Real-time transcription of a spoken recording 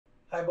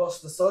Hi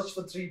boss, the search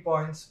for 3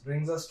 points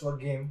brings us to a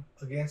game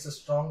against a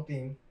strong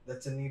team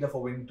that's in need of a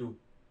win too.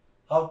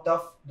 How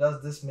tough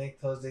does this make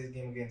Thursday's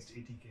game against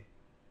ATK?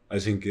 I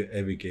think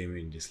every game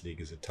in this league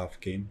is a tough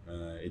game.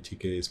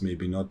 ATK is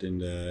maybe not in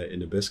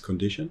the best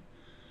condition.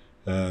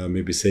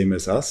 Maybe same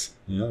as us.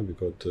 Yeah,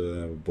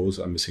 because both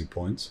are missing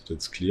points.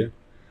 That's clear.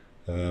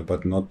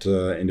 But not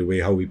in the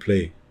way how we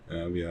play.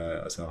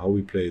 So how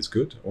we play is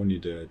good. Only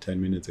the 10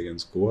 minutes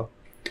against Goa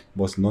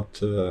was not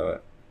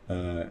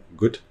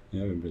good.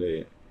 Yeah, we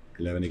play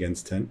 11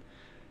 against 10.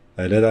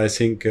 That I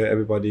think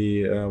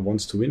everybody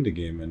wants to win the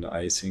game, and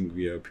I think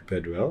we are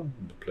prepared well.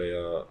 The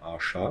players are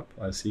sharp.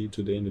 I see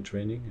today in the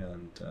training,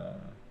 and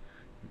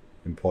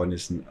important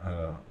is,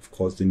 of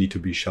course, they need to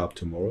be sharp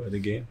tomorrow at the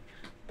game.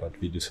 But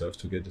we deserve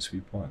to get the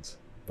 3 points.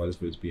 But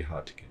it will be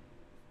hard to get.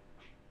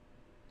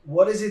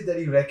 What is it that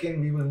you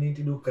reckon we will need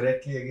to do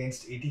correctly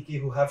against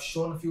ATK, who have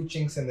shown a few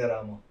chinks in their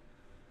armor?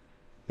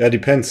 Yeah,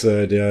 depends.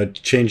 They are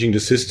changing the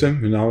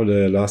system now.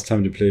 The last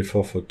time they played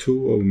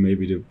 4-4-2, or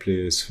maybe they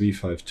play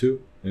 3-5-2.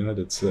 Yeah,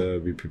 that's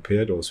we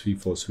prepared, or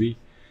 3-4-3.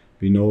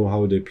 We know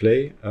how they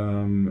play.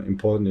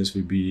 Important is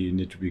we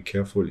need to be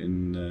careful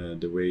in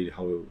the way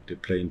how they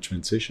play in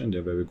transition.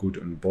 They're very good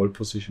on ball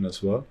position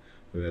as well.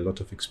 We have a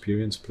lot of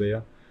experienced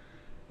player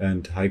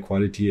and high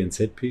quality and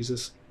set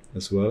pieces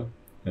as well.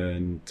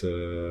 And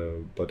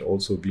but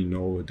also we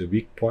know the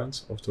weak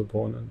points of the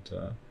opponent.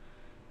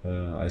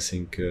 I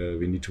think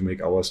we need to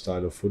make our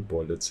style of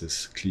football that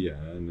is clear,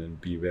 and then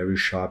be very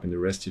sharp in the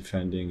rest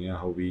defending. Yeah,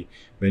 how we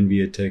when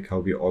we attack, how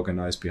we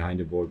organize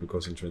behind the ball,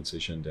 because in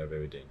transition they're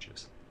very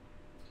dangerous.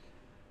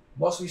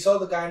 Boss, we saw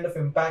the kind of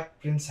impact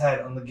Prince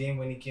had on the game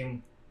when he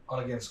came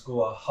on against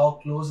Goa. How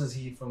close is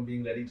he from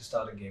being ready to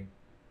start a game?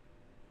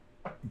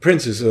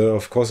 Prince is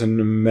of course a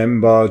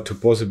member to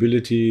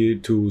possibility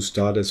to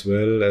start as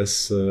well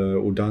as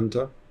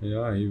Udanta.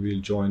 Yeah, he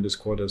will join the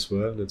squad as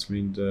well. That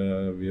means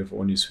we have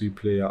only 3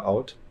 players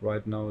out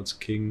right now. It's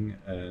King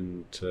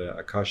and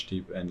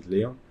Akashdeep and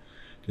Leon.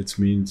 That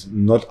means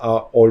not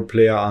all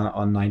players are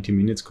on 90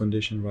 minutes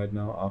condition right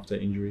now after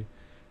injury.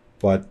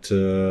 But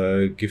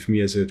give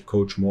me as a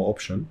coach more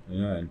option.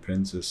 Yeah, and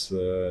Prince is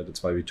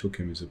that's why we took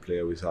him. He's a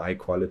player with a high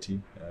quality,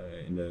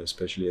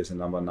 especially as a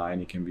number 9.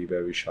 He can be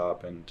very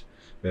sharp and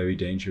very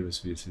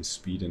dangerous with his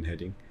speed and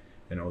heading,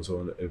 and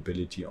also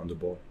ability on the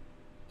ball.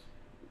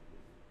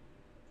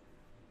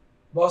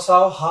 Boss,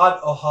 how hard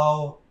or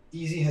how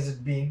easy has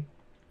it been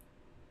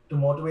to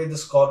motivate the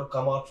squad to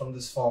come out from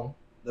this form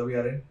that we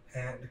are in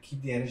and to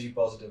keep the energy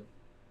positive?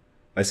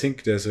 I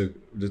think that's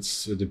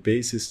the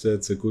basis.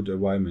 That's a good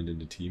environment in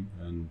the team,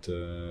 and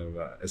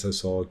as I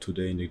saw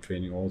today in the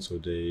training, also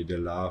they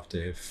laugh,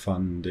 they have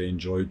fun, they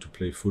enjoy to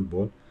play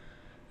football,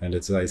 and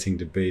that's I think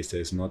the base.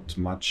 There's not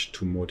much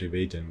to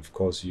motivate them. Of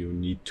course, you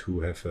need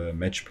to have a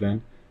match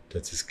plan.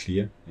 That is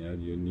clear. Yeah,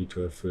 you need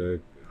to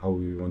have how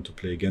we want to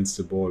play against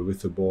the ball, with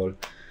the ball,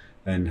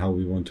 and how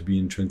we want to be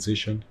in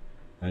transition,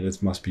 and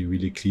that must be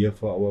really clear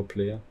for our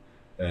player.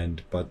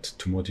 But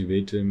to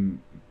motivate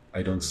them,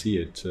 I don't see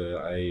it.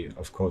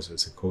 Of course,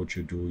 as a coach,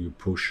 you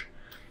push,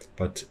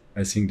 but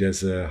I think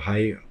there's a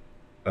high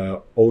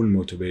own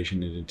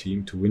motivation in the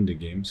team to win the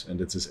games, and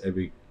that is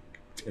every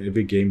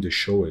game they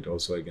show it.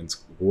 Also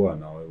against Goa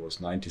now, it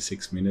was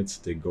 96 minutes.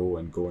 They go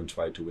and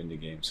try to win the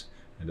games,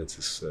 and that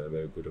is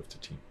very good of the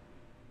team.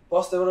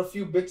 Boss, there were a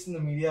few bits in the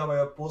media where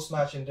your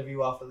post-match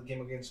interview after the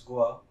game against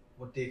Goa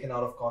were taken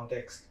out of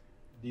context.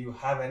 Do you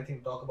have anything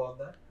to talk about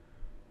that?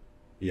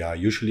 Yeah,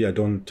 usually I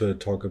don't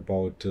talk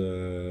about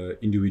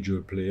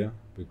individual player,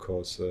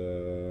 because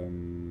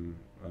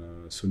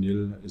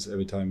Sunil is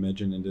every time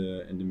mentioned in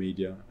the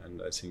media,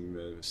 and I think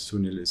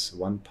Sunil is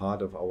one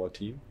part of our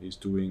team. He's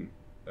trying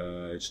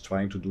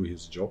to do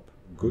his job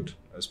good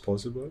as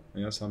possible.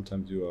 Yeah,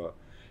 sometimes you are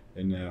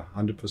in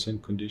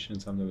 100% condition,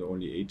 sometimes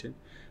only 18,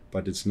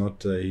 but it's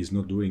not he's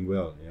not doing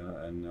well.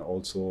 Yeah, and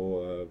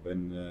also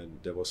when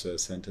there was a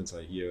sentence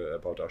I hear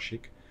about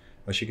Ashik.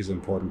 Ashik is an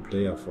important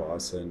player for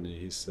us, and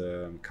he's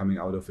coming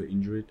out of an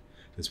injury.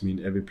 This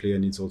means every player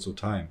needs also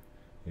time.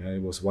 Yeah,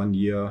 it was 1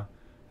 year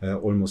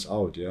almost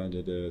out. Yeah,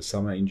 the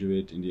summer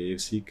injury in the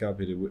AFC Cup.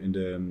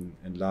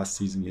 And last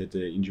season he had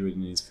the injury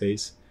in his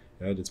face.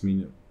 Yeah, that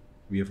means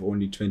we have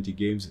only 20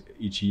 games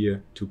each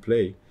year to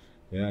play.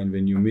 Yeah, and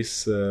when you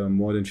miss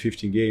more than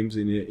 15 games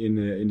in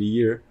a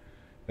year,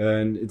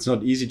 and it's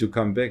not easy to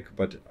come back.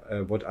 But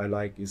what I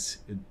like is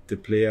the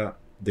player.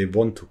 They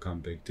want to come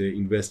back. They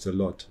invest a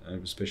lot,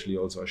 especially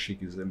also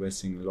Ashik is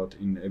investing a lot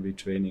in every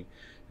training,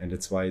 and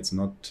that's why it's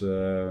not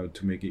to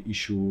make an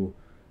issue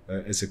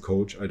as a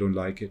coach. I don't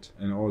like it,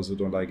 and I also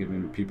don't like it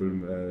when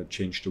people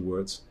change the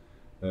words,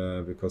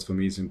 because for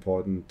me it's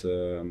important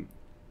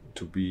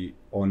to be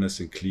honest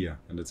and clear,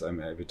 and that's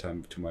I'm every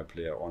time to my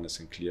player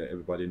honest and clear.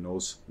 Everybody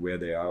knows where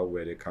they are,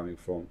 where they're coming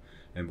from,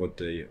 and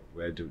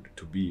where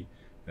to be,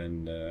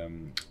 and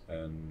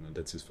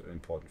that's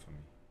important for me.